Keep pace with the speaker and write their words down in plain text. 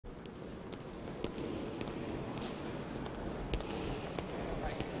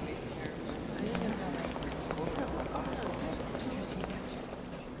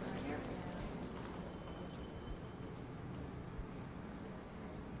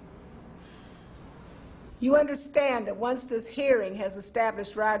You understand that once this hearing has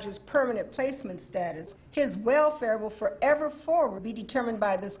established Roger's permanent placement status, his welfare will forever forward be determined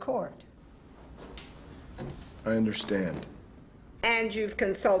by this court. I understand. And you've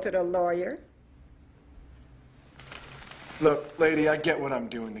consulted a lawyer? Look, lady, I get what I'm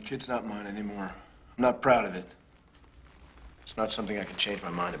doing. The kid's not mine anymore. I'm not proud of it. It's not something I can change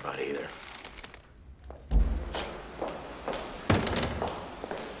my mind about either.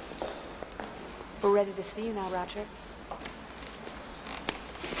 We're ready to see you now, Roger.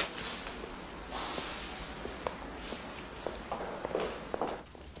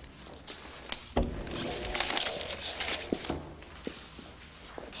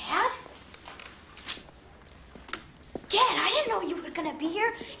 Dad? Dad, I didn't know you were gonna be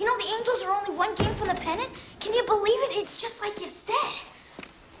here. You know, the Angels are only one game from the pennant. Can you believe it? It's just like you said.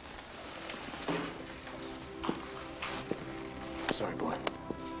 Sorry, boy.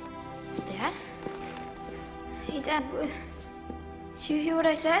 Dad? Hey, Dad, did you hear what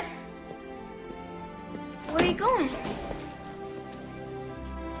I said? Where are you going?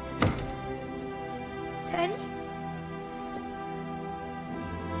 Daddy?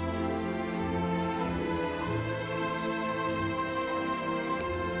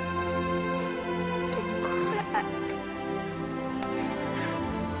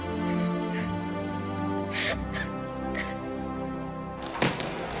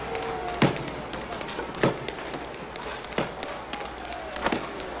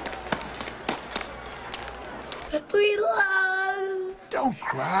 Don't cry. We lost. Don't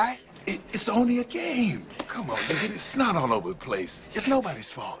cry. It's only a game. Come on, nigga. It's not all over the place. It's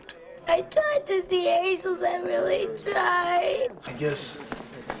nobody's fault. I tried to see Angels. I really tried. I guess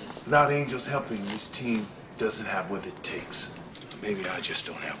without Angels helping, this team doesn't have what it takes. Maybe I just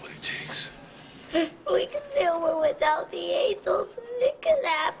don't have what it takes. We can still win without the Angels. It can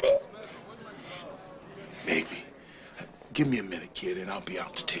happen. Maybe. Give me a minute, kid, and I'll be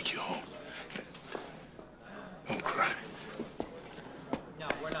out to take you home. Don't cry. No,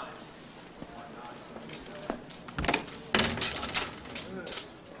 we're not.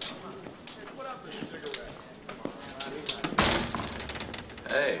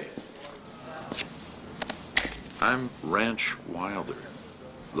 Hey. I'm Ranch Wilder,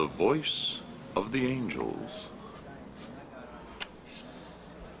 the voice of the Angels.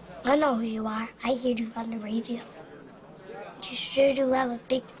 I know who you are. I hear you on the radio. You sure do have a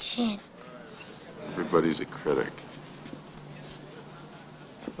big chin. Everybody's a critic.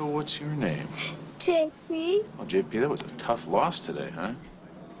 Oh, what's your name? JP. Oh, JP, that was a tough loss today, huh?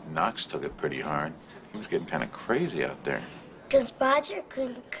 Knox took it pretty hard. He was getting kind of crazy out there. Because Roger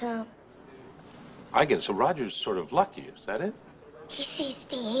couldn't come. I get it. So Roger's sort of lucky, is that it? He sees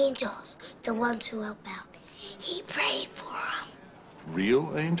the Angels, the ones who help out. He prayed for them.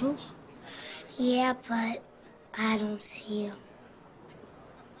 Real angels? Yeah, but I don't see them.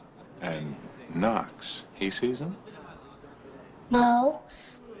 And Knox, he sees them? No.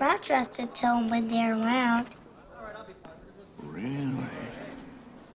 Roger has to tell them when they're around. Really?